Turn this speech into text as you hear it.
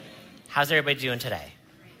How's everybody doing today?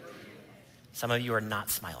 Some of you are not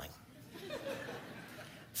smiling.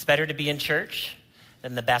 It's better to be in church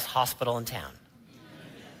than the best hospital in town.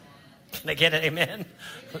 Can I get an amen?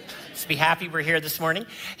 Let's be happy we're here this morning.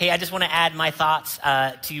 Hey, I just want to add my thoughts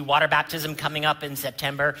to water baptism coming up in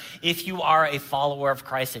September. If you are a follower of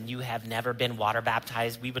Christ and you have never been water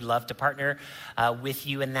baptized, we would love to partner with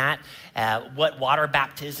you in that. What water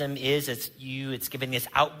baptism is, it's giving this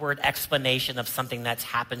outward explanation of something that's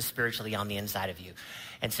happened spiritually on the inside of you.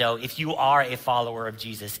 And so if you are a follower of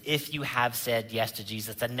Jesus, if you have said yes to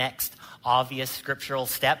Jesus, the next obvious scriptural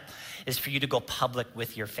step is for you to go public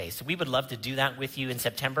with your faith. So we would love to do that with you in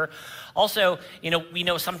September. Also, we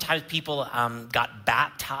know sometimes people got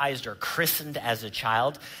baptized or christened as a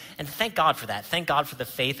child. And thank God for that. Thank God for the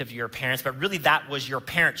faith of your parents. But really, that was your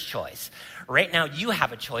parents' choice. Right now, you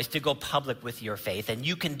have a choice to go public with your faith. And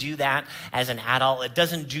you can do that as an adult. It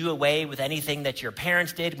doesn't do away with anything that your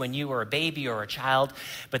parents did when you were a baby or a child.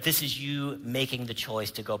 But this is you making the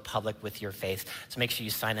choice to go public with your faith. So make sure you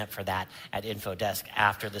sign up for that at Info Desk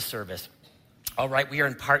after the service. All right, we are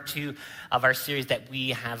in part 2 of our series that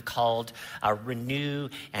we have called Renew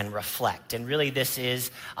and Reflect. And really this is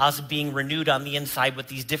us being renewed on the inside with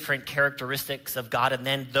these different characteristics of God, and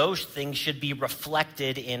then those things should be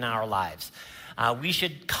reflected in our lives. We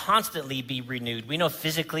should constantly be renewed. We know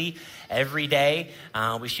physically every day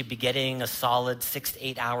we should be getting a solid 6 to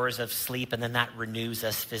 8 hours of sleep, and then that renews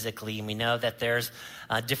us physically. And we know that there's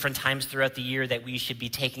different times throughout the year that we should be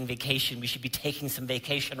taking vacation. We should be taking some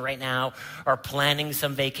vacation right now or planning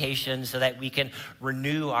some vacation so that we can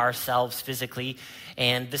renew ourselves physically.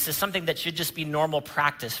 And this is something that should just be normal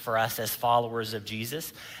practice for us as followers of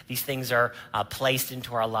Jesus. These things are placed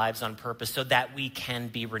into our lives on purpose so that we can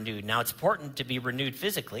be renewed. Now, it's important to be renewed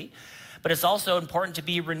physically, but it's also important to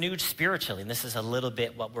be renewed spiritually. And this is a little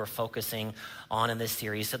bit what we're focusing on in this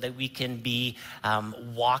series so that we can be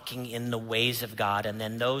walking in the ways of God. And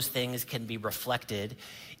then those things can be reflected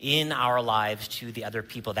in our lives to the other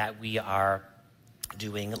people that we are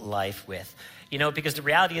doing life with. Because the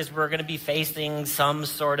reality is we're going to be facing some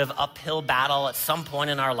sort of uphill battle at some point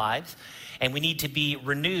in our lives. And we need to be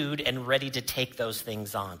renewed and ready to take those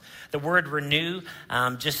things on. The word renew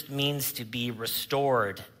just means to be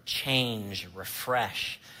restored, change,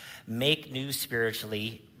 refresh, make new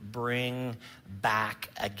spiritually, bring back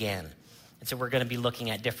again. And so we're going to be looking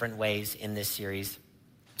at different ways in this series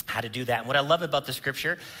how to do that. And what I love about the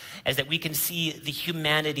scripture is that we can see the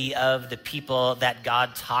humanity of the people that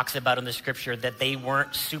God talks about in the scripture, that they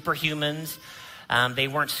weren't superhumans. They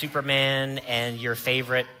weren't Superman and your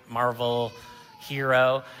favorite Marvel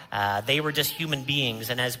hero. They were just human beings.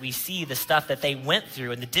 And as we see the stuff that they went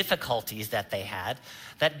through and the difficulties that they had,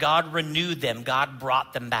 that God renewed them, God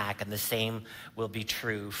brought them back, and the same will be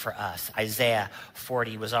true for us. Isaiah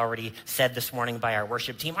 40 was already said this morning by our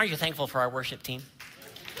worship team. Are you thankful for our worship team?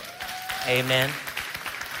 Amen.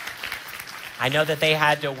 I know that they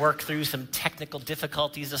had to work through some technical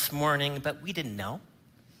difficulties this morning, but we didn't know.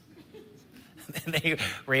 They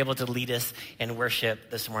were able to lead us in worship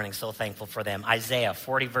this morning. So thankful for them. Isaiah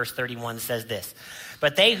 40 verse 31 says this: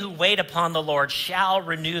 "But they who wait upon the Lord shall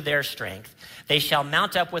renew their strength. They shall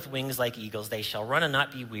mount up with wings like eagles. They shall run and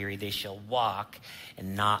not be weary. They shall walk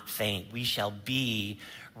and not faint." We shall be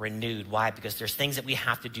renewed. Why? Because there's things that we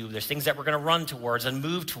have to do. There's things that we're going to run towards and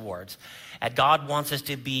move towards. And God wants us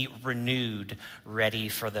to be renewed, ready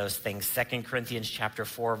for those things. 2 Corinthians chapter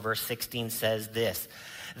 4 verse 16 says this: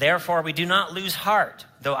 "Therefore, we do not lose heart.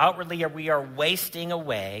 Though outwardly we are wasting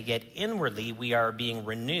away, yet inwardly we are being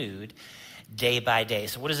renewed day by day."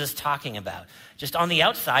 So what is this talking about? Just on the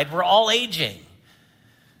outside, we're all aging.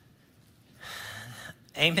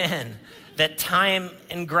 Amen. That time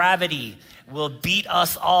and gravity will beat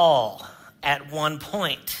us all at one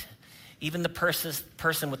point. Even the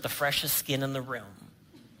person with the freshest skin in the room.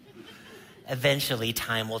 Eventually,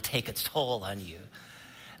 time will take its toll on you.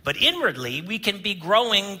 But inwardly, we can be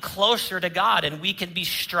growing closer to God, and we can be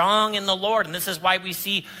strong in the Lord. And this is why we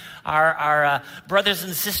see our brothers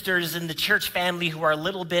and sisters in the church family who are a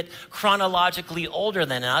little bit chronologically older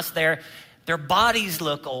than us. Their bodies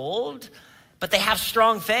look old, but they have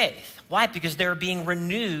strong faith. Why? Because they're being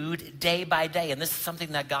renewed day by day. And this is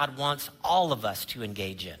something that God wants all of us to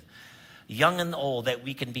engage in. Young and old, that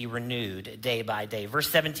we can be renewed day by day. Verse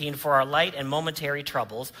 17, "For our light and momentary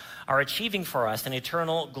troubles are achieving for us an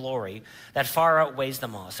eternal glory that far outweighs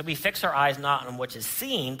them all." So we fix our eyes not on what is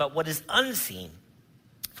seen, but what is unseen.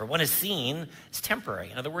 For what is seen is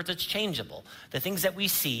temporary. In other words, it's changeable. The things that we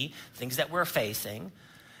see, things that we're facing,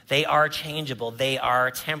 they are changeable. They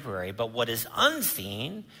are temporary. But what is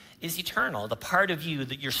unseen is eternal. The part of you,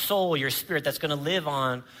 that your soul, your spirit, that's going to live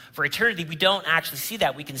on for eternity. We don't actually see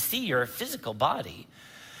that. We can see your physical body.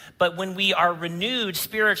 But when we are renewed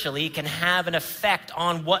spiritually, it can have an effect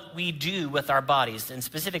on what we do with our bodies. And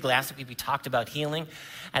specifically, last week we talked about healing.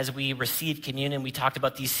 As we receive communion, we talked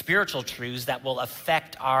about these spiritual truths that will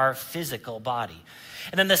affect our physical body.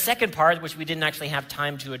 And then the second part, which we didn't actually have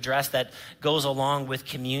time to address, that goes along with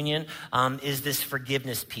communion, is this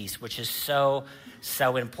forgiveness piece, which is so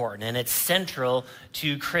important. And it's central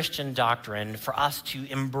to Christian doctrine for us to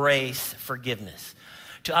embrace forgiveness.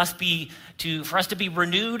 For us to be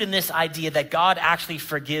renewed in this idea that God actually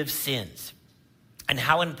forgives sins. And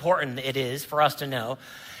how important it is for us to know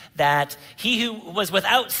that he who was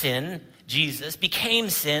without sin, Jesus, became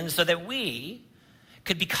sin so that we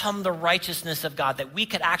could become the righteousness of God, that we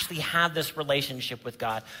could actually have this relationship with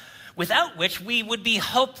God, without which we would be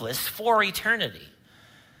hopeless for eternity.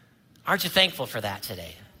 Aren't you thankful for that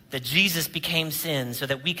today? That Jesus became sin so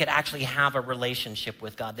that we could actually have a relationship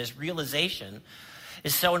with God. This realization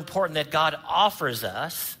is so important, that God offers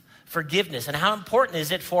us forgiveness. And how important is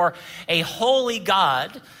it for a holy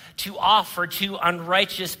God to offer to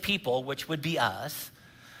unrighteous people, which would be us,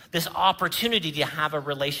 this opportunity to have a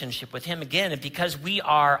relationship with him again? And because we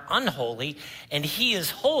are unholy and he is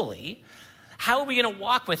holy, how are we going to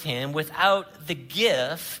walk with him without the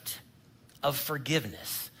gift of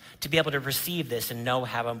forgiveness? To be able to receive this and know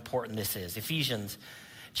how important this is. Ephesians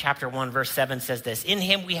chapter 1, verse 7 says this: in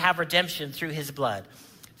him we have redemption through his blood,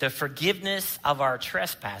 the forgiveness of our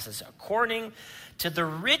trespasses, according to the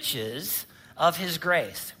riches of his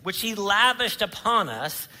grace, which he lavished upon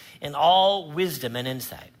us in all wisdom and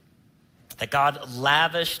insight. That God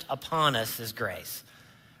lavished upon us his grace.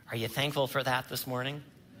 Are you thankful for that this morning?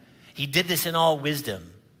 He did this in all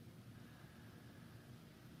wisdom.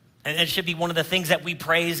 And it should be one of the things that we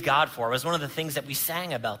praise God for. It was one of the things that we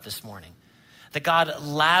sang about this morning. That God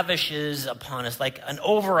lavishes upon us like an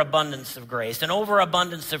overabundance of grace, an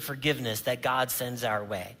overabundance of forgiveness that God sends our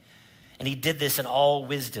way. And he did this in all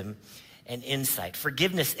wisdom and insight.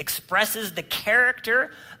 Forgiveness expresses the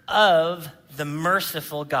character of the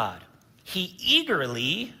merciful God. He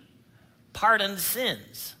eagerly pardons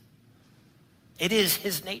sins. It is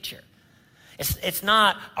his nature. It's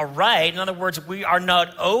not a right. In other words, we are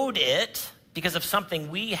not owed it because of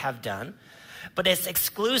something we have done. But it's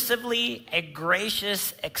exclusively a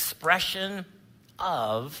gracious expression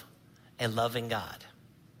of a loving God.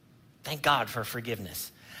 Thank God for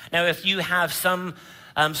forgiveness. Now, if you have some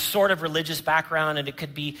sort of religious background, and it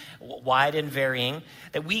could be wide and varying,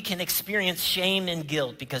 that we can experience shame and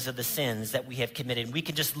guilt because of the sins that we have committed. We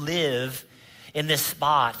can just live in this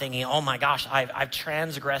spot thinking, oh my gosh, I've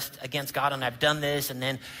transgressed against God and I've done this. And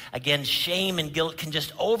then again, shame and guilt can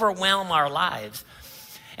just overwhelm our lives.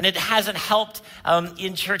 And it hasn't helped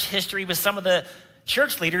in church history with some of the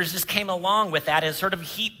church leaders just came along with that and sort of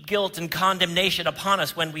heaped guilt and condemnation upon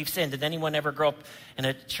us when we've sinned. Did anyone ever grow up in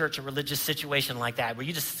a church or religious situation like that where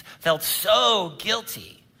you just felt so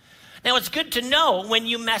guilty? Now, it's good to know when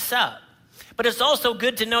you mess up, but it's also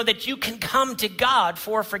good to know that you can come to God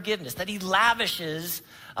for forgiveness, that he lavishes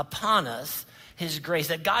upon us his grace,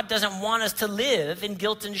 that God doesn't want us to live in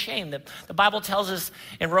guilt and shame. The Bible tells us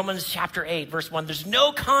in Romans chapter 8, verse 1, there's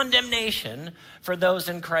no condemnation for those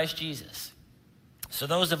in Christ Jesus. So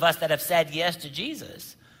those of us that have said yes to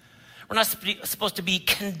Jesus, we're not supposed to be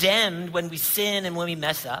condemned when we sin and when we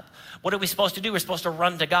mess up. What are we supposed to do? We're supposed to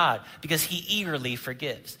run to God because he eagerly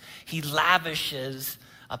forgives. He lavishes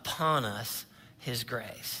upon us his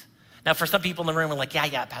grace. Now, for some people in the room, we're like,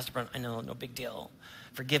 yeah, Pastor Brent, I know, no big deal.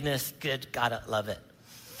 Forgiveness, good, gotta love it.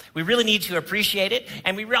 We really need to appreciate it,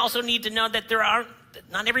 and we also need to know that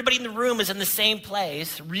not everybody in the room is in the same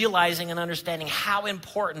place, realizing and understanding how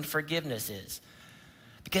important forgiveness is.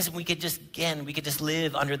 Because we could just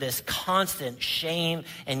live under this constant shame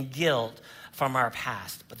and guilt from our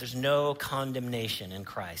past, but there's no condemnation in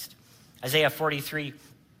Christ. Isaiah 43,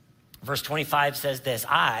 verse 25 says this: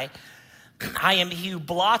 I am he who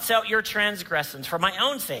blots out your transgressions for my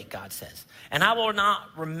own sake, God says, and I will not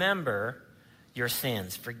remember your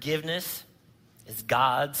sins. Forgiveness is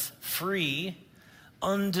God's free,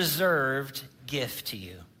 undeserved gift to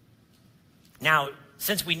you. Now,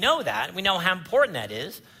 since we know that, we know how important that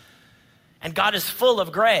is, and God is full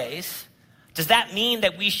of grace, does that mean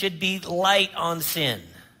that we should be light on sin?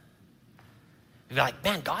 We'd be like,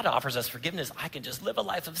 man, God offers us forgiveness. I can just live a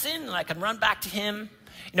life of sin and I can run back to him.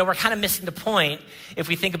 You know, we're kind of missing the point if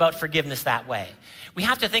we think about forgiveness that way. We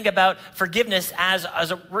have to think about forgiveness as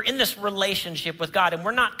we're in this relationship with God, and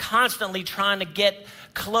we're not constantly trying to get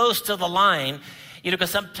close to the line, you know,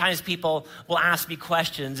 because sometimes people will ask me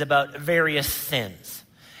questions about various sins.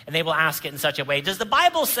 And they will ask it in such a way, does the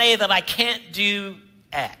Bible say that I can't do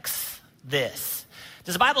X, this?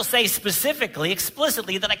 Does the Bible say specifically,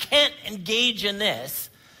 explicitly, that I can't engage in this?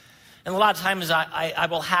 And a lot of times I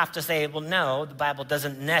will have to say, well, no, the Bible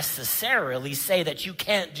doesn't necessarily say that you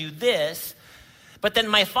can't do this. But then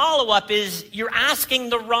my follow-up is, you're asking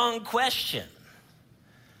the wrong question.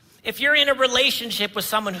 If you're in a relationship with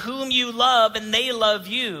someone whom you love and they love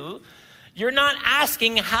you, you're not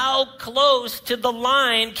asking how close to the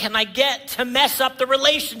line can I get to mess up the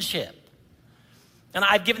relationship. And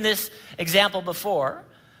I've given this example before,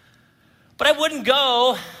 but I wouldn't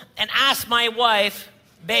go and ask my wife,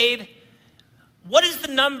 babe, what is the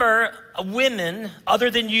number of women other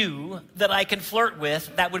than you that I can flirt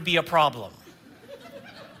with that would be a problem?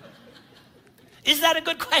 Is that a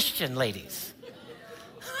good question, ladies?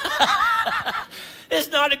 It's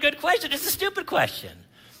not a good question. It's a stupid question.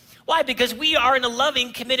 Why? Because we are in a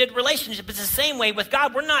loving, committed relationship. It's the same way with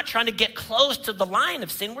God. We're not trying to get close to the line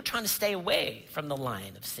of sin. We're trying to stay away from the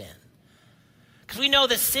line of sin. Because we know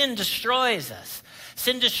that sin destroys us.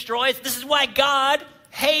 Sin destroys. This is why God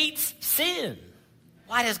hates sin.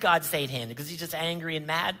 Why does God say it? Because he's just angry and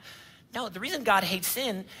mad? No, the reason God hates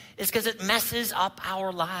sin is because it messes up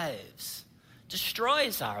our lives,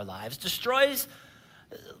 destroys our lives, destroys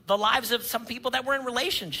the lives of some people that we're in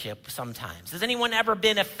relationship sometimes. Has anyone ever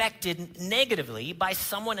been affected negatively by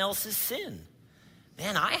someone else's sin?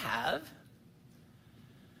 Man, I have.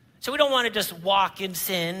 So we don't want to just walk in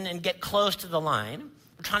sin and get close to the line.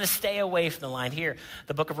 We're trying to stay away from the line. Here,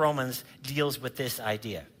 the book of Romans deals with this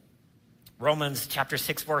idea. Romans chapter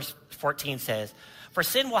 6, verse 14 says, for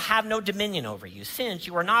sin will have no dominion over you, since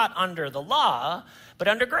you are not under the law, but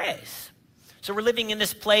under grace. So we're living in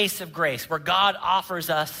this place of grace where God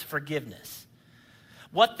offers us forgiveness.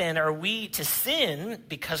 What then, are we to sin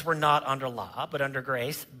because we're not under law, but under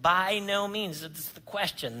grace? By no means. It's the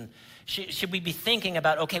question. Should we be thinking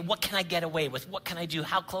about, okay, what can I get away with? What can I do?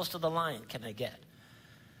 How close to the line can I get?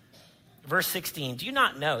 Verse 16, do you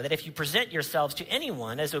not know that if you present yourselves to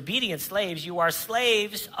anyone as obedient slaves, you are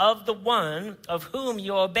slaves of the one of whom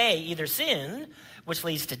you obey, either sin, which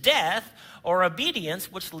leads to death, or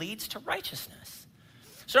obedience, which leads to righteousness.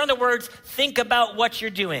 So in other words, think about what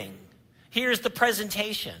you're doing. Here's the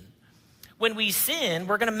presentation. When we sin,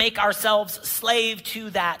 we're going to make ourselves slave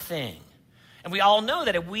to that thing. And we all know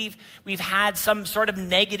that if we've had some sort of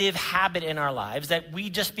negative habit in our lives, that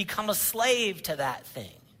we just become a slave to that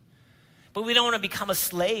thing. But we don't want to become a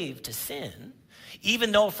slave to sin,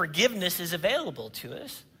 even though forgiveness is available to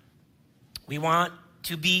us. We want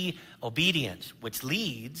to be obedient, which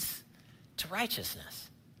leads to righteousness.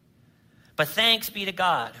 But thanks be to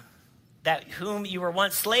God, that whom you were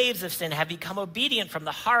once slaves of sin have become obedient from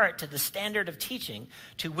the heart to the standard of teaching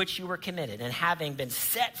to which you were committed. And having been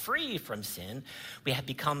set free from sin, we have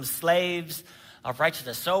become slaves of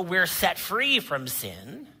righteousness. So we're set free from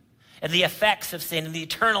sin and the effects of sin and the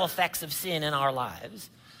eternal effects of sin in our lives.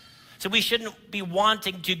 So we shouldn't be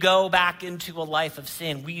wanting to go back into a life of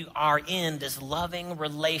sin. We are in this loving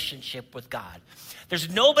relationship with God. There's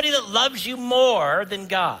nobody that loves you more than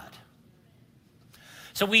God.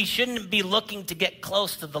 So we shouldn't be looking to get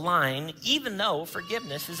close to the line, even though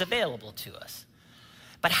forgiveness is available to us.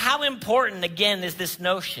 But how important, again, is this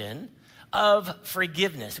notion of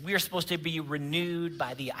forgiveness? We are supposed to be renewed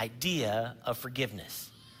by the idea of forgiveness.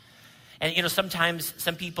 And, sometimes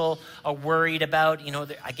some people are worried about,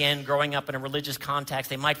 again, growing up in a religious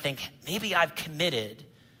context, they might think, maybe I've committed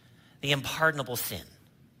the unpardonable sin.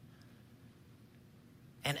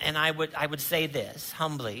 And I would say this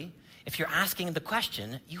humbly, if you're asking the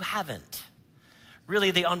question, you haven't.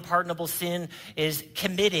 Really, the unpardonable sin is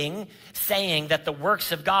saying that the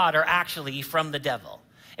works of God are actually from the devil.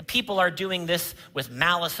 And people are doing this with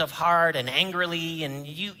malice of heart and angrily, and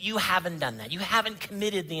you haven't done that. You haven't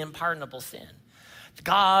committed the unpardonable sin.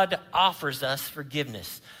 God offers us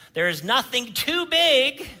forgiveness. There is nothing too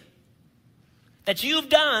big that you've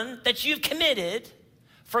done, that you've committed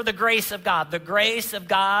for the grace of God. The grace of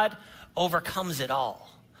God overcomes it all.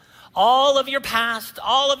 All of your past,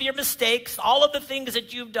 all of your mistakes, all of the things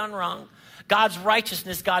that you've done wrong, God's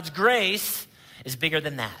righteousness, God's grace is bigger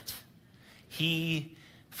than that. He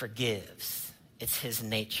forgives. It's his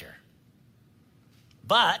nature.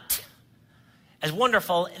 But as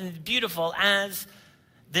wonderful and beautiful as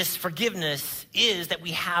this forgiveness is that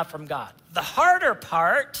we have from God, the harder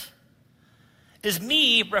part is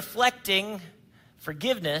me reflecting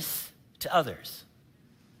forgiveness to others.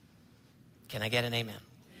 Can I get an amen?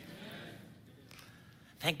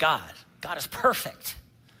 Thank God. God is perfect.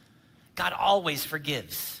 God always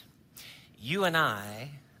forgives. You and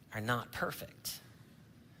I are not perfect.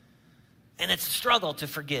 And it's a struggle to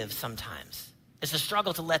forgive sometimes. It's a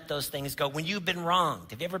struggle to let those things go. When you've been wronged,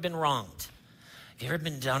 have you ever been wronged? Have you ever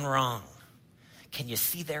been done wrong? Can you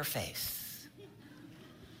see their face?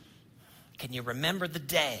 Can you remember the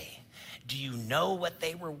day? Do you know what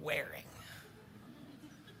they were wearing?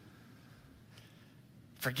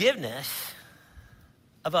 Forgiveness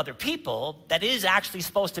of other people that is actually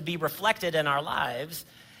supposed to be reflected in our lives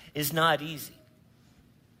is not easy.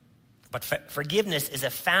 But forgiveness is a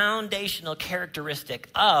foundational characteristic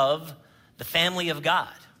of the family of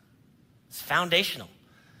God. It's foundational.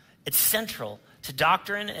 It's central to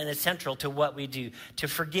doctrine, and it's central to what we do. To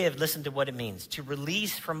forgive, listen to what it means. To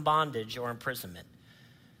release from bondage or imprisonment.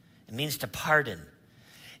 It means to pardon.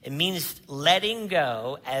 It means letting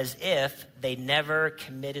go as if they never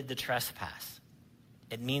committed the trespass.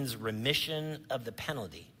 It means remission of the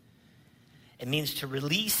penalty. It means to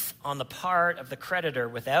release on the part of the creditor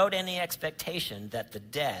without any expectation that the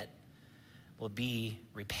debt will be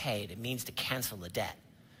repaid. It means to cancel the debt.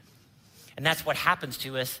 And that's what happens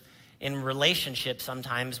to us in relationships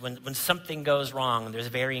sometimes when something goes wrong. And there's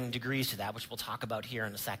varying degrees to that, which we'll talk about here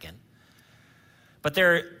in a second. But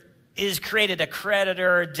there is created a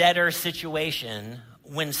creditor-debtor situation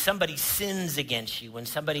when somebody sins against you, when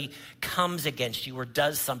somebody comes against you or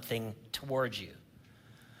does something towards you.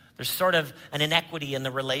 There's sort of an inequity in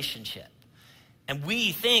the relationship. And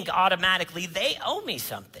we think automatically they owe me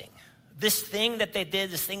something. This thing that they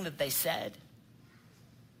did, this thing that they said,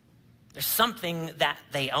 there's something that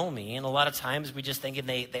they owe me. And a lot of times we just think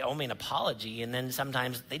they owe me an apology. And then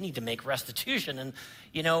sometimes they need to make restitution. And,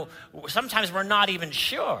 sometimes we're not even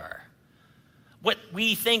sure what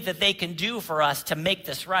we think that they can do for us to make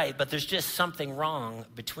this right. But there's just something wrong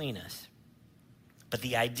between us. But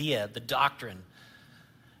the idea, the doctrine,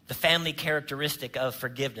 the family characteristic of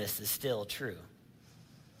forgiveness is still true.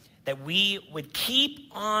 That we would keep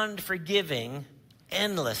on forgiving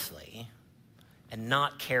endlessly and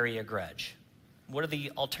not carry a grudge. What are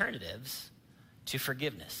the alternatives to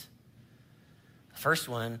forgiveness? The first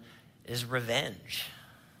one is revenge.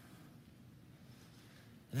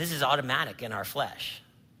 And this is automatic in our flesh,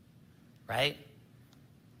 right?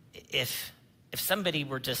 If somebody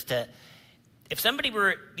were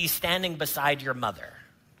be standing beside your mother,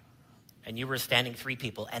 and you were standing 3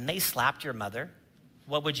 people, and they slapped your mother,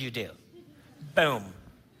 what would you do? Boom.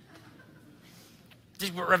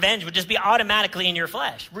 Revenge would just be automatically in your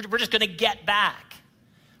flesh. We're just going to get back,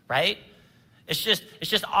 right? It's just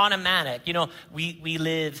automatic. We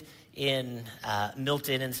live in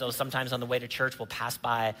Milton, and so sometimes on the way to church, we'll pass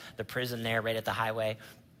by the prison there right at the highway.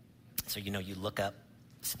 So, you look up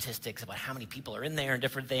statistics about how many people are in there and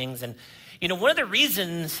different things. And, one of the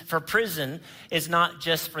reasons for prison is not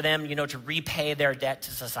just for them, to repay their debt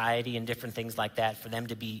to society and different things like that, for them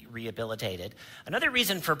to be rehabilitated. Another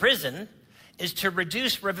reason for prison is to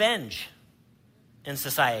reduce revenge in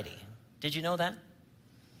society. Did you know that?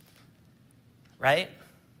 Right?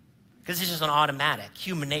 Because it's just an automatic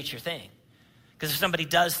human nature thing. Because if somebody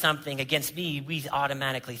does something against me, we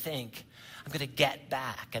automatically think, I'm going to get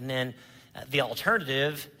back. And then the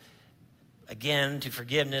alternative, again, to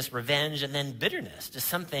forgiveness, revenge, and then bitterness to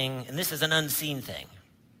something, and this is an unseen thing.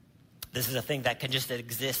 This is a thing that can just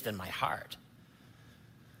exist in my heart.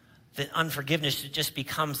 That unforgiveness just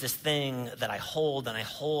becomes this thing that I hold, and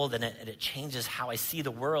it changes how I see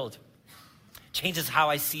the world. It changes how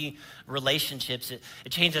I see relationships. It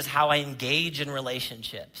changes how I engage in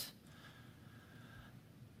relationships.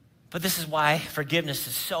 But this is why forgiveness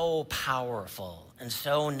is so powerful and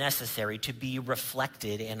so necessary to be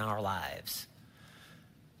reflected in our lives.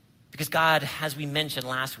 Because God, as we mentioned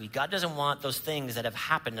last week, God doesn't want those things that have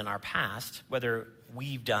happened in our past, whether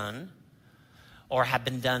we've done or have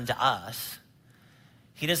been done to us.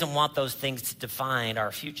 He doesn't want those things to define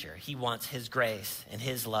our future. He wants His grace and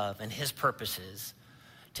His love and His purposes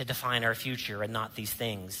to define our future and not these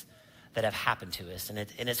things that have happened to us. And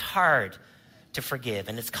it's hard to forgive,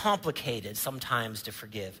 and it's complicated sometimes to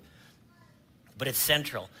forgive, but it's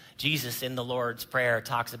central. Jesus in the Lord's Prayer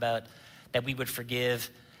talks about that we would forgive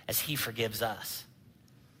as He forgives us.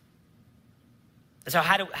 And so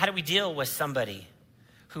how do we deal with somebody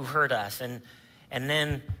who hurt us and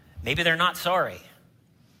then maybe they're not sorry,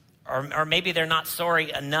 or maybe they're not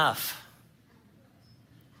sorry enough,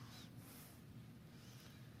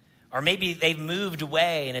 or maybe they've moved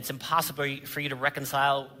away and it's impossible for you to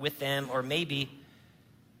reconcile with them, or maybe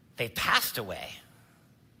they've passed away.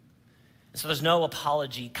 And so there's no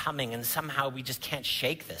apology coming, and somehow we just can't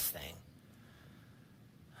shake this thing.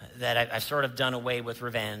 That I've sort of done away with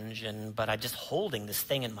revenge, but I'm just holding this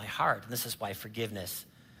thing in my heart. And this is why forgiveness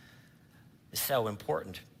is so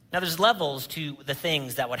important. Now, there's levels to the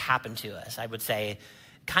things that would happen to us. I would say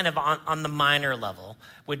kind of on the minor level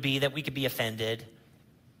would be that we could be offended,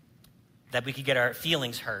 that we could get our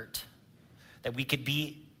feelings hurt, that we could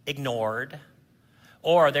be ignored,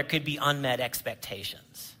 or there could be unmet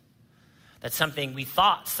expectations. That's something we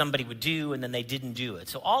thought somebody would do and then they didn't do it.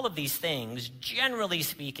 So all of these things, generally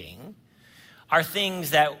speaking, are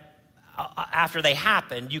things that after they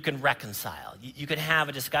happen, you can reconcile. You can have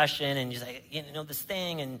a discussion and you say, this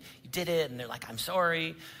thing, and you did it, and they're like, I'm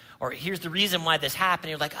sorry. Or here's the reason why this happened.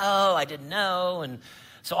 You're like, oh, I didn't know. And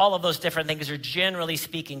so all of those different things are generally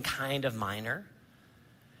speaking kind of minor.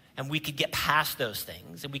 And we could get past those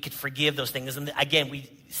things and we could forgive those things. And again, we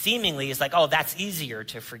seemingly, it's like, oh, that's easier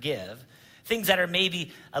to forgive. Things that are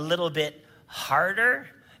maybe a little bit harder,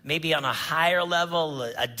 maybe on a higher level,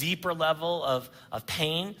 a deeper level of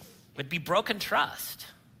pain, would be broken trust.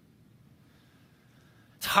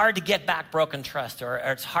 It's hard to get back broken trust, or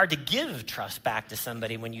it's hard to give trust back to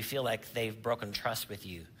somebody when you feel like they've broken trust with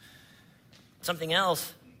you. Something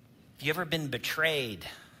else, have you ever been betrayed?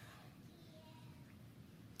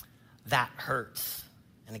 That hurts.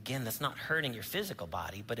 And again, that's not hurting your physical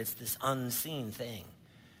body, but it's this unseen thing.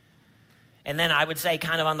 And then I would say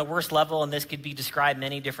kind of on the worst level, and this could be described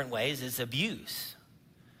many different ways, is abuse.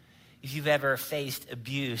 If you've ever faced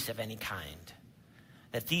abuse of any kind,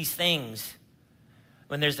 that these things,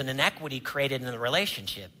 when there's an inequity created in the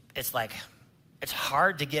relationship, it's like, it's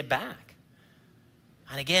hard to get back.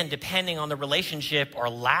 And again, depending on the relationship or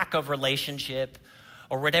lack of relationship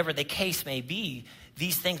or whatever the case may be,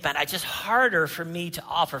 these things, man, it's just harder for me to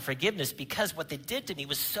offer forgiveness because what they did to me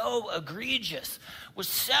was so egregious, was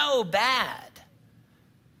so bad.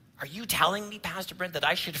 Are you telling me, Pastor Brent, that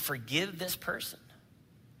I should forgive this person?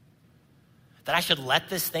 That I should let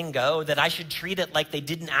this thing go? That I should treat it like they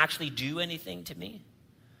didn't actually do anything to me?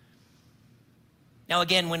 Now,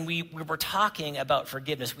 again, when we were talking about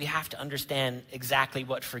forgiveness, we have to understand exactly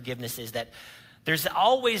what forgiveness is, that there's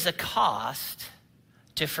always a cost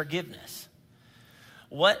to forgiveness.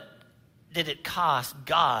 What did it cost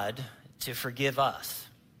God to forgive us?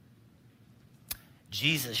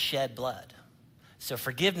 Jesus shed blood. So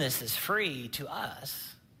forgiveness is free to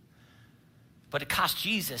us, but it cost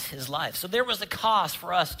Jesus his life. So there was a cost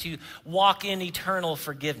for us to walk in eternal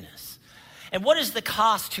forgiveness. And what is the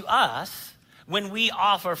cost to us when we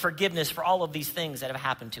offer forgiveness for all of these things that have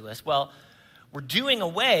happened to us? Well, we're doing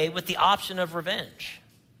away with the option of revenge.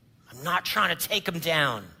 I'm not trying to take them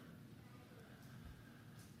down.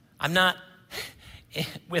 I'm not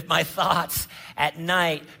with my thoughts at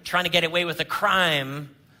night trying to get away with a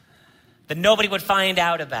crime that nobody would find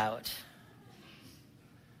out about.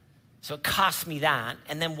 So it costs me that.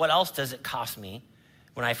 And then what else does it cost me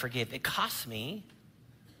when I forgive? It costs me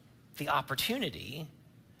the opportunity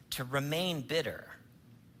to remain bitter.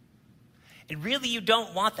 And really, you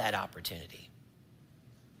don't want that opportunity.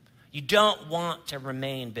 You don't want to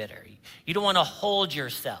remain bitter. You don't want to hold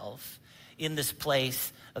yourself in this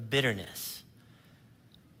place of bitterness.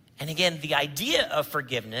 And again, the idea of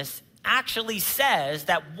forgiveness actually says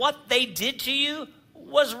that what they did to you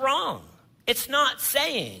was wrong. It's not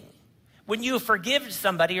saying when you forgive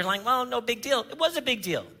somebody, you're like, well, no big deal. It was a big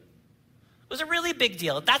deal. It was a really big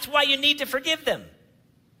deal. That's why you need to forgive them.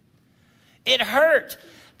 It hurt.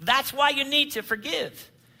 That's why you need to forgive.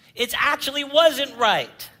 It actually wasn't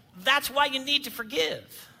right. That's why you need to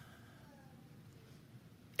forgive.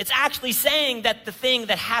 It's actually saying that the thing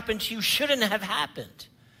that happened to you shouldn't have happened.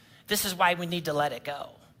 This is why we need to let it go.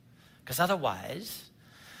 Because otherwise,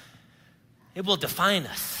 it will define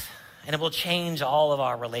us. And it will change all of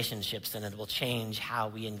our relationships. And it will change how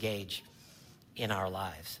we engage in our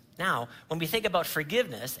lives. Now, when we think about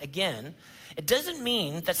forgiveness, again, it doesn't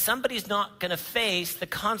mean that somebody's not going to face the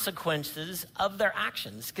consequences of their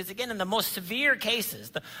actions. Because again, in the most severe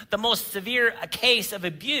cases, the most severe case of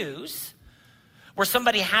abuse, where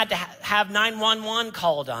somebody had to have 911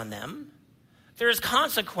 called on them, there's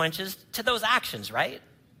consequences to those actions, right?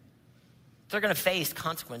 They're going to face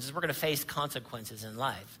consequences. We're going to face consequences in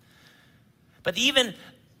life. But even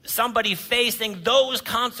somebody facing those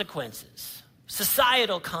consequences,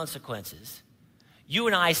 societal consequences, you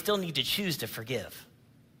and I still need to choose to forgive.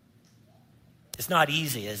 It's not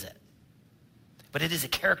easy, is it? But it is a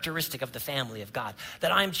characteristic of the family of God,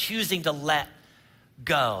 that I'm choosing to let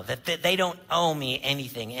go, that they don't owe me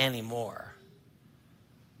anything anymore.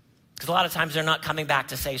 Because a lot of times they're not coming back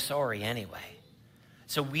to say sorry anyway.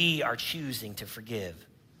 So we are choosing to forgive.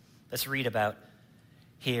 Let's read about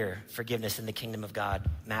here, forgiveness in the kingdom of God,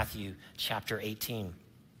 Matthew chapter 18.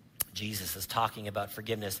 Jesus is talking about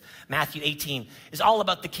forgiveness. Matthew 18 is all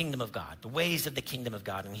about the kingdom of God, the ways of the kingdom of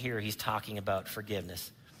God. And here he's talking about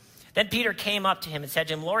forgiveness. Then Peter came up to him and said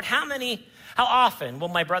to him, Lord, how often will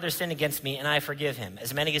my brother sin against me and I forgive him?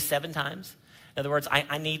 As many as 7 times? In other words,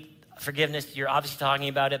 I need forgiveness. You're obviously talking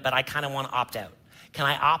about it, but I kind of want to opt out. Can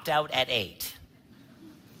I opt out at 8?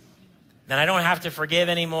 Then I don't have to forgive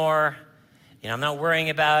anymore. I'm not worrying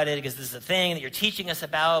about it because this is a thing that you're teaching us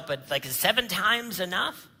about, but is 7 times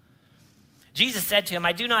enough? Jesus said to him,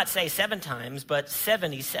 I do not say 7 times, but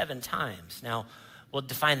 77 times. Now, we'll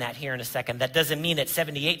define that here in a second. That doesn't mean at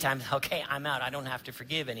 78 times, okay, I'm out. I don't have to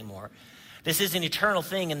forgive anymore. This is an eternal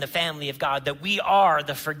thing in the family of God, that we are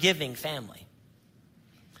the forgiving family.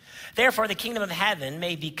 Therefore, the kingdom of heaven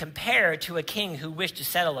may be compared to a king who wished to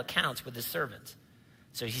settle accounts with his servants.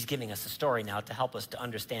 So he's giving us a story now to help us to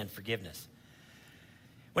understand forgiveness.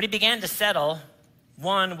 When he began to settle,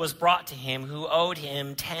 one was brought to him who owed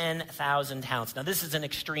him 10,000 talents. Now, this is an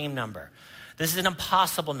extreme number. This is an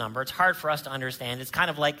impossible number. It's hard for us to understand. It's kind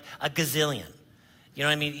of like a gazillion. You know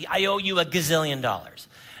what I mean? I owe you $1 gazillion.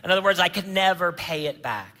 In other words, I could never pay it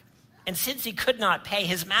back. And since he could not pay,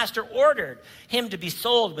 his master ordered him to be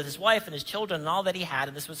sold with his wife and his children and all that he had,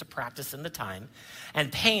 and this was a practice in the time,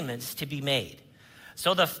 and payments to be made.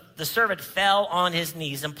 So the servant fell on his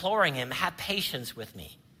knees, imploring him, have patience with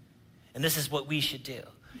me. And this is what we should do.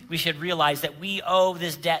 We should realize that we owe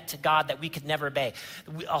this debt to God that we could never pay.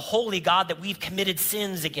 A holy God, that we've committed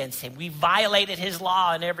sins against him. We violated his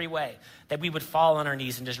law in every way. That we would fall on our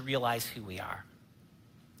knees and just realize who we are.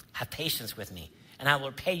 Have patience with me, and I will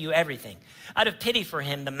repay you everything. Out of pity for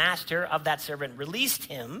him, the master of that servant released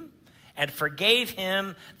him and forgave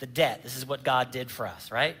him the debt. This is what God did for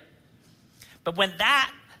us, right? But when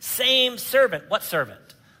that same servant, what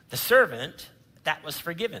servant? The servant that was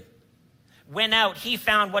forgiven, went out, he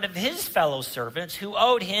found one of his fellow servants who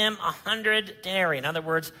owed him 100 denarii. In other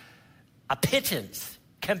words, a pittance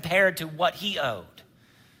compared to what he owed.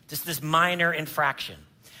 Just this minor infraction.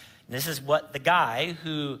 And this is what the guy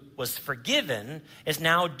who was forgiven is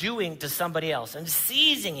now doing to somebody else. And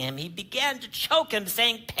seizing him, he began to choke him,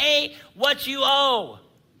 saying, pay what you owe.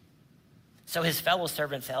 So his fellow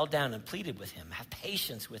servant fell down and pleaded with him, have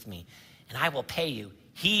patience with me, and I will pay you.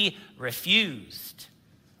 He refused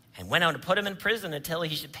and went out and put him in prison until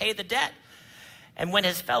he should pay the debt. And when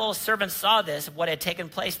his fellow servants saw this, what had taken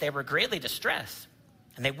place, they were greatly distressed.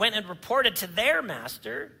 And they went and reported to their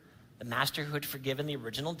master, the master who had forgiven the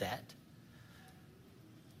original debt,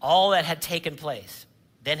 all that had taken place.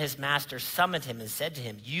 Then his master summoned him and said to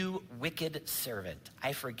him, you wicked servant,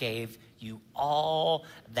 I forgave you all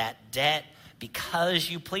that debt because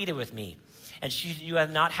you pleaded with me. And you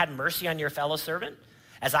have not had mercy on your fellow servant,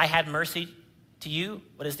 as I had mercy to you?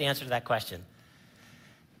 What is the answer to that question?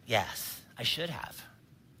 Yes, I should have.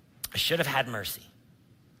 I should have had mercy.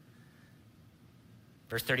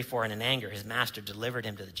 Verse 34, and in anger, his master delivered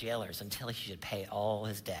him to the jailers until he should pay all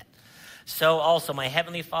his debt. So also my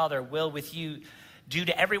heavenly Father will with you do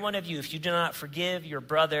to every one of you if you do not forgive your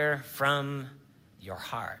brother from your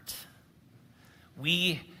heart.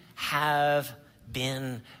 We have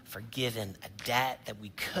been forgiven a debt that we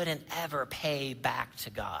couldn't ever pay back to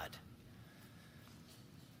God.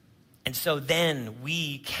 And so then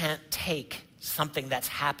we can't take something that's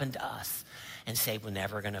happened to us and say we're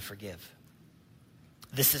never going to forgive.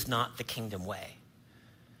 This is not the kingdom way.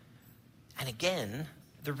 And again,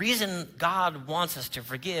 the reason God wants us to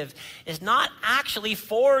forgive is not actually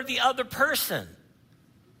for the other person.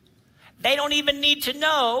 They don't even need to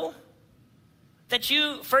know that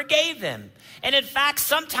you forgave them. And in fact,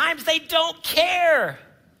 sometimes they don't care.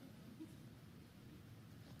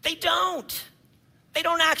 They don't. They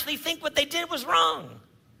don't actually think what they did was wrong.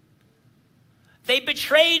 They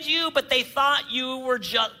betrayed you, but they thought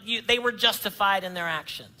they were justified in their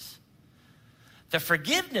actions. The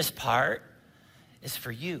forgiveness part is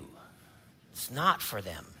for you. It's not for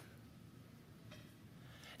them.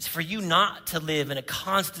 It's for you not to live in a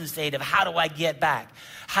constant state of how do I get back?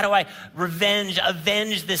 How do I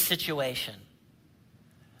avenge this situation?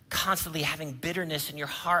 Constantly having bitterness in your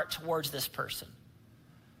heart towards this person.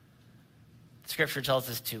 Scripture tells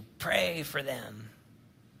us to pray for them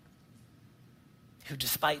who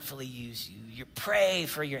despitefully use you. You pray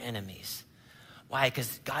for your enemies. Why?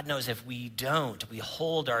 Because God knows if we don't, we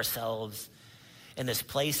hold ourselves in this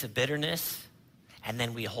place of bitterness, and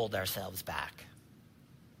then we hold ourselves back.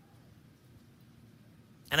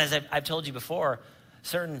 And as I've told you before,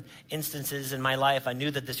 certain instances in my life, I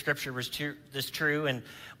knew that the scripture was true and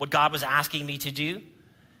what God was asking me to do.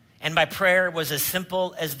 And my prayer was as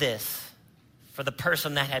simple as this for the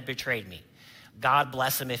person that had betrayed me. God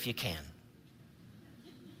bless him if you can.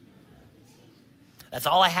 That's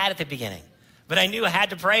all I had at the beginning. But I knew I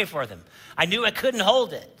had to pray for them. I knew I couldn't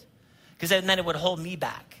hold it because then it would hold me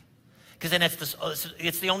back. Because then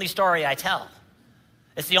it's the only story I tell.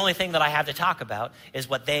 It's the only thing that I have to talk about is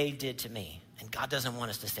what they did to me. And God doesn't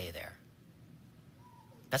want us to stay there.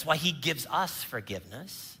 That's why he gives us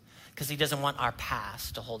forgiveness, because he doesn't want our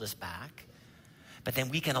past to hold us back. But then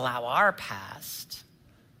we can allow our past,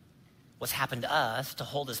 what's happened to us, to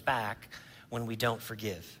hold us back when we don't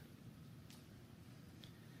forgive.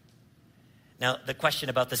 Now, the question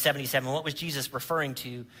about the 77, what was Jesus referring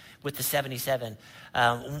to with the 77?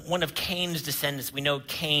 One of Cain's descendants, we know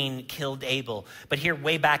Cain killed Abel. But here,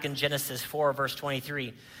 way back in Genesis 4, verse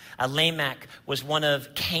 23, Lamech was one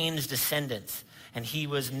of Cain's descendants, and he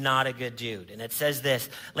was not a good dude. And it says this,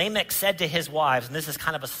 Lamech said to his wives, and this is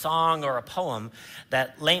kind of a song or a poem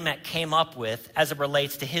that Lamech came up with as it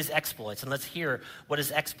relates to his exploits. And let's hear what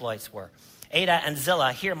his exploits were. Ada and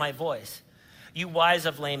Zillah, hear my voice. You wives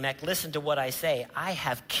of Lamech, listen to what I say. I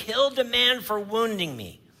have killed a man for wounding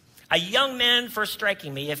me, a young man for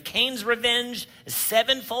striking me. If Cain's revenge is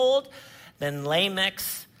sevenfold, then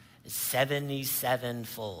Lamech's is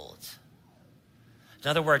 77-fold. In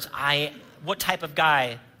other words, what type of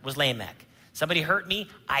guy was Lamech? Somebody hurt me,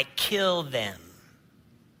 I killed them.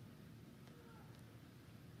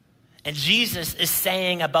 And Jesus is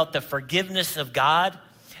saying about the forgiveness of God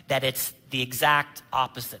that it's the exact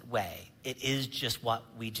opposite way. It is just what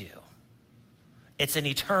we do. It's an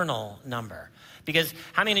eternal number. Because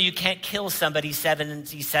how many of you can't kill somebody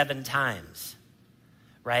 77 times?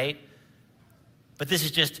 Right? But this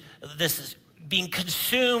is being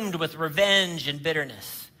consumed with revenge and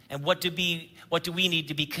bitterness. And what do we need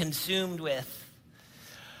to be consumed with?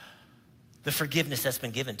 The forgiveness that's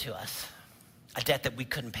been given to us. A debt that we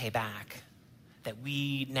couldn't pay back. That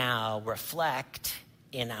we now reflect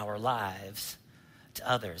in our lives to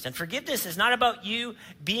others. And forgiveness is not about you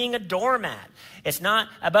being a doormat. It's not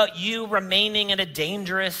about you remaining in a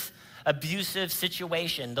dangerous, abusive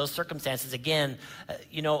situation. Those circumstances, again,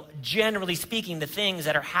 generally speaking, the things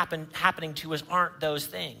that are happening to us aren't those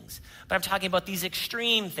things. But I'm talking about these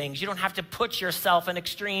extreme things. You don't have to put yourself in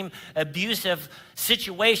extreme abusive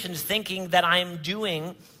situations thinking that I'm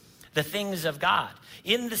doing the things of God.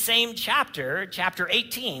 In the same chapter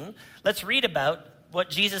 18, let's read about what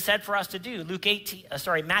Jesus said for us to do.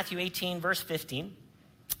 Matthew 18, verse 15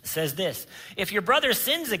 says this. If your brother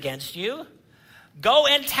sins against you, go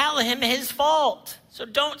and tell him his fault. So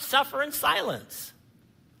don't suffer in silence.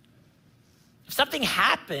 If something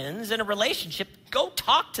happens in a relationship, go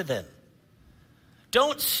talk to them.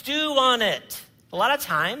 Don't stew on it. A lot of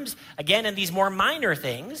times, again, in these more minor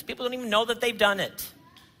things, people don't even know that they've done it.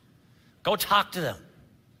 Go talk to them.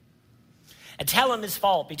 And tell him his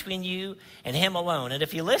fault between you and him alone. And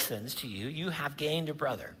if he listens to you, you have gained a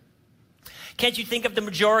brother. Can't you think of the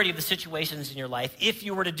majority of the situations in your life? If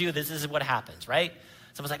you were to do this, this is what happens, right?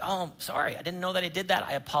 Someone's like, oh, sorry, I didn't know that I did that.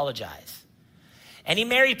 I apologize. Any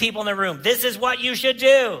married people in the room, this is what you should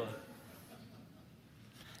do.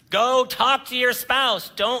 Go talk to your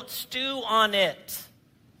spouse. Don't stew on it.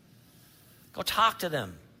 Go talk to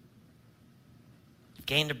them. You've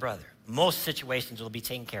gained a brother. Most situations will be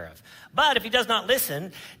taken care of. But if he does not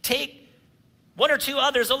listen, take one or two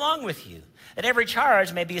others along with you, that every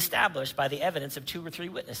charge may be established by the evidence of 2 or 3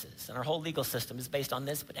 witnesses. And our whole legal system is based on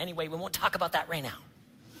this. But anyway, we won't talk about that right now.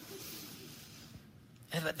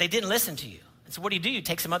 But they didn't listen to you. And so what do? You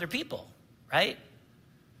take some other people, right?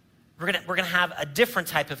 We're gonna have a different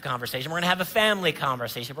type of conversation. We're gonna have a family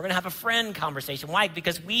conversation. We're gonna have a friend conversation. Why?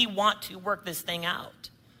 Because we want to work this thing out.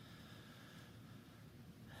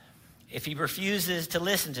 If he refuses to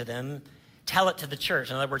listen to them, tell it to the church.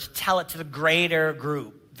 In other words, tell it to the greater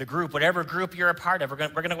group, whatever group you're a part of. We're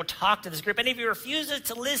going to go talk to this group. And if he refuses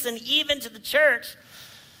to listen even to the church,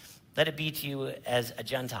 let it be to you as a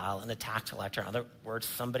Gentile and a tax collector. In other words,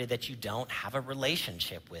 somebody that you don't have a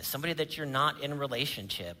relationship with, somebody that you're not in a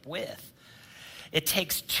relationship with. It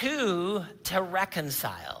takes 2 to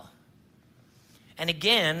reconcile. And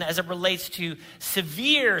again, as it relates to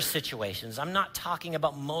severe situations, I'm not talking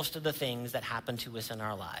about most of the things that happen to us in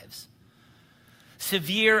our lives.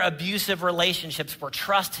 Severe abusive relationships where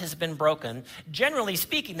trust has been broken. Generally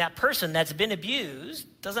speaking, that person that's been abused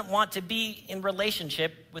doesn't want to be in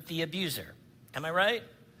relationship with the abuser. Am I right?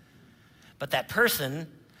 But that person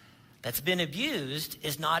that's been abused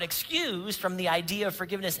is not excused from the idea of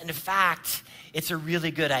forgiveness. And in fact, it's a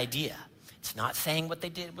really good idea. It's not saying what they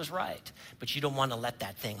did was right, but you don't want to let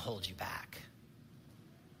that thing hold you back.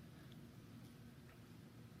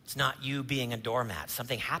 It's not you being a doormat.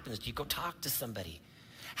 Something happens. You go talk to somebody.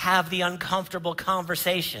 Have the uncomfortable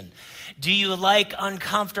conversation. Do you like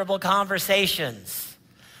uncomfortable conversations?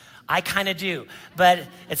 I kind of do, but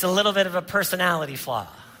it's a little bit of a personality flaw.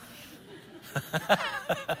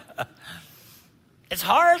 It's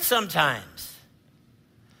hard sometimes.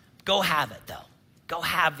 Go have it, though. Go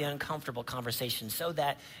have the uncomfortable conversation so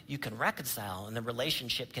that you can reconcile and the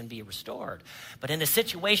relationship can be restored. But in a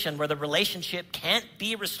situation where the relationship can't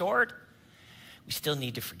be restored, we still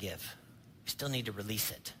need to forgive. We still need to release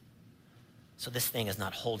it. So this thing is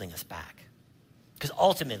not holding us back. Because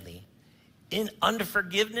ultimately, in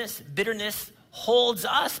unforgiveness, bitterness holds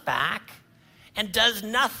us back and does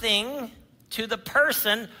nothing to the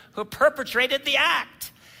person who perpetrated the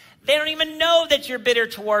act. They don't even know that you're bitter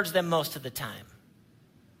towards them most of the time.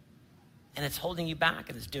 And it's holding you back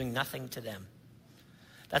and it's doing nothing to them.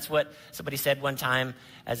 That's what somebody said one time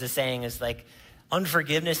as a saying is like,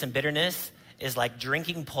 unforgiveness and bitterness is like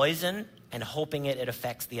drinking poison and hoping it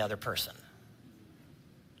affects the other person.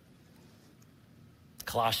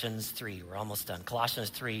 Colossians 3, we're almost done. Colossians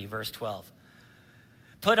 3, verse 12.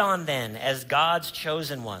 Put on then as God's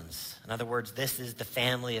chosen ones. In other words, this is the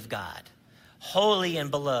family of God. Holy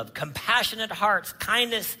and beloved, compassionate hearts,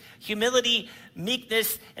 kindness, humility,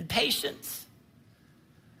 meekness, and patience.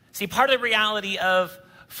 See, part of the reality of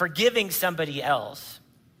forgiving somebody else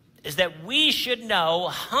is that we should know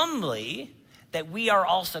humbly that we are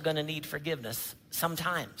also going to need forgiveness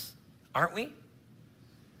sometimes, aren't we?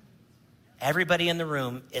 Everybody in the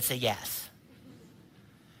room, it's a yes.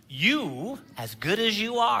 You, as good as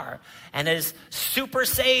you are, and as super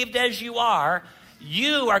saved as you are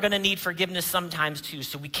going to need forgiveness sometimes too,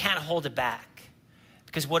 so we can't hold it back.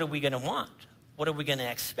 Because what are we going to want? What are we going to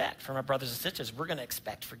expect from our brothers and sisters? We're going to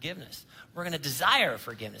expect forgiveness. We're going to desire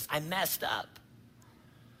forgiveness. I messed up.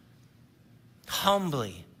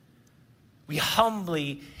 We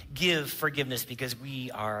humbly give forgiveness because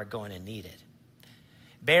we are going to need it.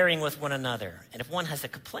 Bearing with one another. And if one has a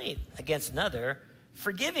complaint against another,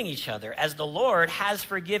 forgiving each other as the Lord has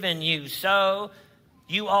forgiven you, so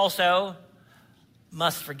you also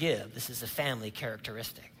must forgive. This is a family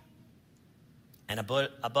characteristic. And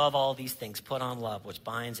above all these things, put on love, which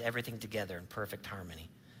binds everything together in perfect harmony.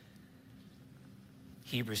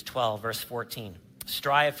 Hebrews 12, verse 14.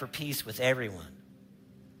 Strive for peace with everyone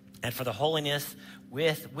and for the holiness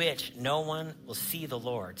with which no one will see the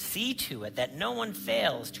Lord. See to it that no one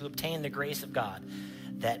fails to obtain the grace of God,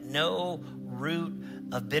 that no root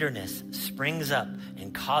of bitterness springs up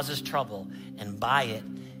and causes trouble, and by it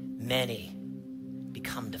many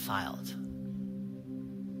become defiled.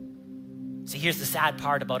 See, here's the sad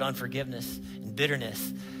part about unforgiveness and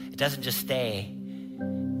bitterness. It doesn't just stay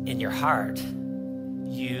in your heart.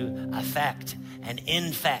 You affect and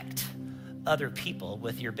infect other people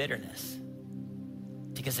with your bitterness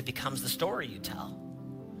because it becomes the story you tell.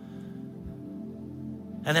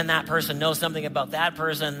 And then that person knows something about that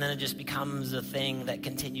person, and then it just becomes a thing that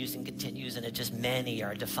continues and continues, and it just many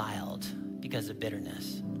are defiled because of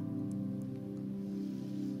bitterness.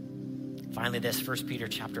 Finally, this 1 Peter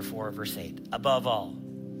chapter 4, verse 8. Above all,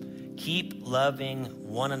 keep loving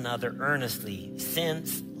one another earnestly,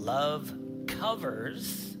 since love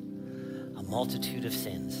covers a multitude of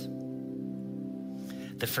sins.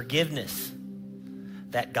 The forgiveness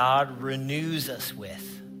that God renews us with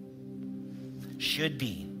should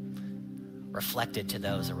be reflected to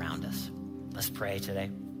those around us. Let's pray today.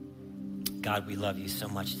 God, we love you so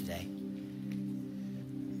much today.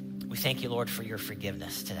 We thank you, Lord, for your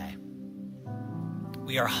forgiveness today.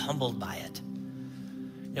 We are humbled by it,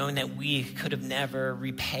 knowing that we could have never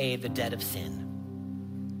repaid the debt of sin.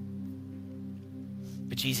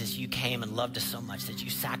 But Jesus, you came and loved us so much that you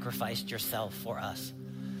sacrificed yourself for us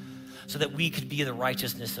so that we could be the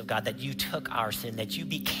righteousness of God, that you took our sin, that you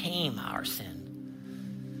became our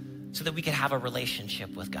sin, so that we could have a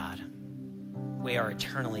relationship with God. We are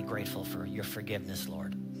eternally grateful for your forgiveness,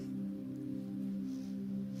 Lord.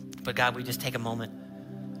 But God, we just take a moment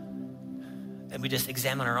and we just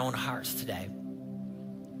examine our own hearts today,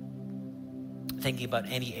 thinking about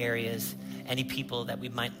any areas, any people that we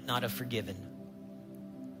might not have forgiven,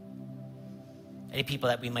 any people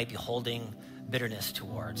that we might be holding bitterness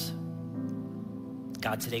towards.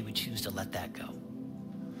 God, today we choose to let that go.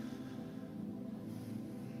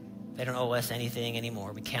 They don't owe us anything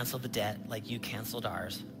anymore. We canceled the debt like you canceled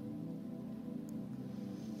ours.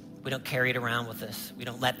 We don't carry it around with us. We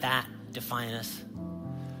don't let that define us.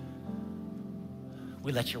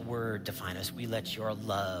 We let your word define us. We let your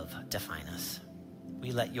love define us.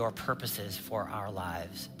 We let your purposes for our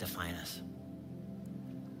lives define us.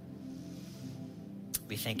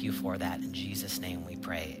 We thank you for that. In Jesus' name we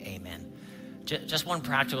pray, amen. Just one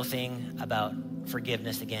practical thing about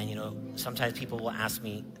forgiveness. Again, sometimes people will ask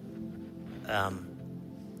me,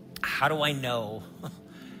 how do I know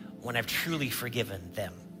when I've truly forgiven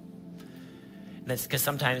them? And that's because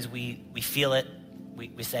sometimes we feel it,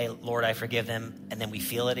 we say, Lord, I forgive them, and then we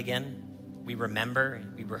feel it again. We remember,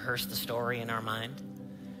 we rehearse the story in our mind.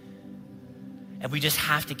 And we just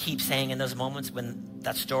have to keep saying in those moments when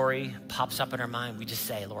that story pops up in our mind, we just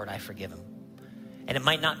say, Lord, I forgive him. And it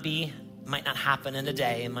might not happen in a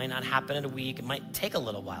day. It might not happen in a week. It might take a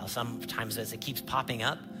little while. Sometimes as it keeps popping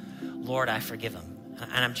up, Lord, I forgive him.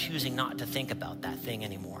 And I'm choosing not to think about that thing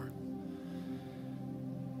anymore.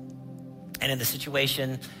 And in the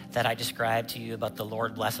situation that I described to you about the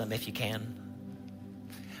Lord bless them if you can,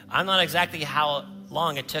 I'm not exactly how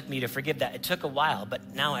long it took me to forgive that. It took a while,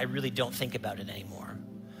 but now I really don't think about it anymore.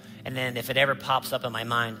 And then if it ever pops up in my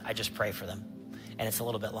mind, I just pray for them. And it's a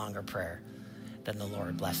little bit longer prayer than the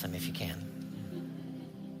Lord bless them if you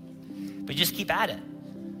can. But just keep at it.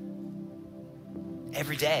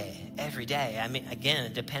 Every day. I mean, again,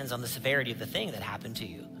 it depends on the severity of the thing that happened to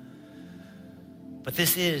you. But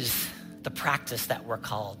this is the practice that we're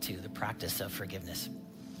called to, the practice of forgiveness.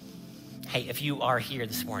 Hey, if you are here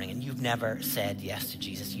this morning and you've never said yes to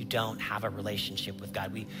Jesus, you don't have a relationship with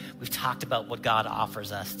God. We've talked about what God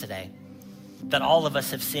offers us today, that all of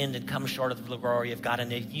us have sinned and come short of the glory of God.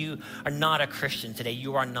 And if you are not a Christian today,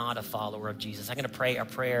 you are not a follower of Jesus. I'm going to pray a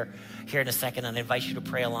prayer here in a second, and I invite you to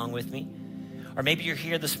pray along with me. Or maybe you're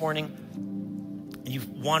here this morning and you've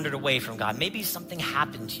wandered away from God. Maybe something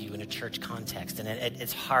happened to you in a church context, and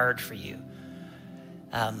it's hard for you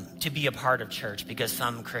to be a part of church because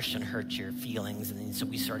some Christian hurt your feelings, and so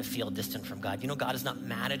we sort of feel distant from God. You know, God is not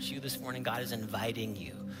mad at you this morning. God is inviting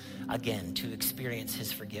you again to experience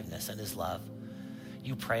his forgiveness and his love.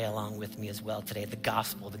 You pray along with me as well today. The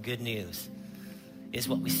gospel, the good news, is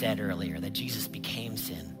what we said earlier, that Jesus became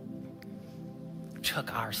sin,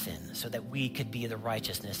 took our sin so that we could be the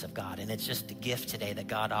righteousness of God. And it's just a gift today that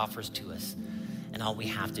God offers to us, and all we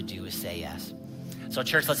have to do is say yes. So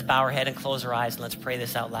church, let's bow our head and close our eyes, and let's pray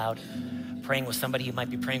this out loud, praying with somebody who might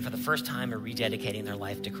be praying for the first time or rededicating their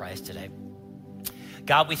life to Christ today.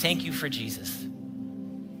 God, we thank you for Jesus.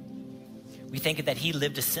 We thank you that he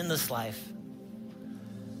lived a sinless life.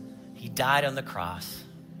 He died on the cross.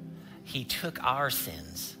 He took our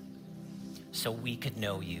sins so we could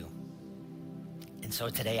know you. And so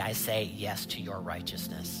today I say yes to your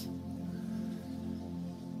righteousness.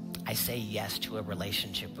 I say yes to a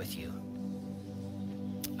relationship with you.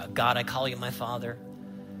 God, I call you my Father.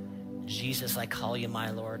 Jesus, I call you my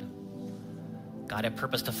Lord. God, I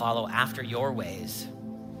purpose to follow after your ways,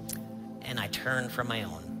 and I turn from my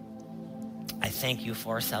own. I thank you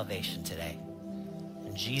for salvation today.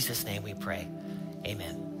 In Jesus' name we pray.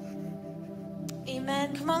 Amen.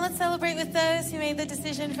 Amen. Come on, let's celebrate with those who made the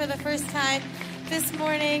decision for the first time this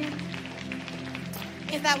morning.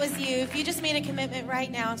 If that was you, if you just made a commitment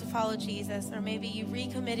right now to follow Jesus, or maybe you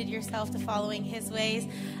recommitted yourself to following his ways,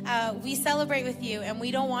 we celebrate with you, and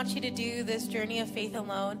we don't want you to do this journey of faith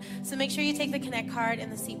alone. So make sure you take the Connect card in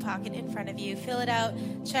the seat pocket in front of you, fill it out,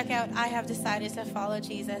 check out I have decided to follow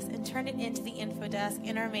Jesus, and turn it into the info desk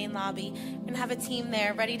in our main lobby. We're going to have a team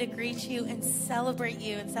there ready to greet you and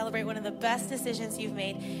celebrate one of the best decisions you've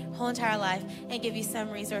made your whole entire life, and give you some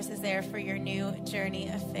resources there for your new journey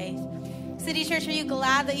of faith. City Church, are you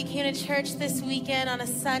glad that you came to church this weekend on a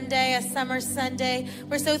Sunday, a summer Sunday?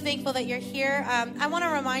 We're so thankful that you're here. I want to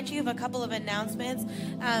remind you of a couple of announcements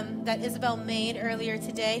that Isabel made earlier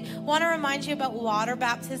today. I want to remind you about water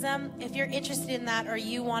baptism. If you're interested in that, or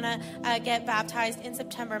you want to get baptized in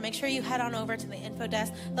September, make sure you head on over to the info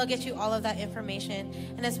desk. They'll get you all of that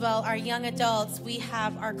information. And as well, our young adults, we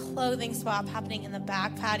have our clothing swap happening in the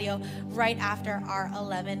back patio right after our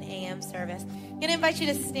 11 a.m. service. I'm going to invite you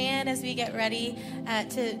to stand as we get ready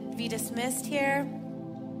to be dismissed here.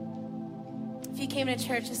 If you came to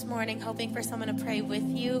church this morning hoping for someone to pray with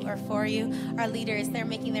you or for you, our leaders, they're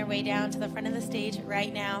making their way down to the front of the stage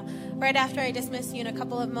right now. Right after I dismiss you in a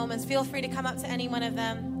couple of moments, feel free to come up to any one of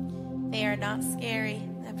them. They are not scary,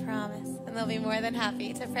 I promise, and they'll be more than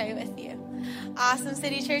happy to pray with you. Awesome,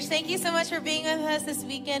 City Church. Thank you so much for being with us this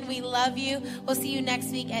weekend. We love you. We'll see you next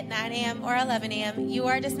week at 9 a.m. or 11 a.m. You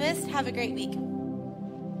are dismissed. Have a great week.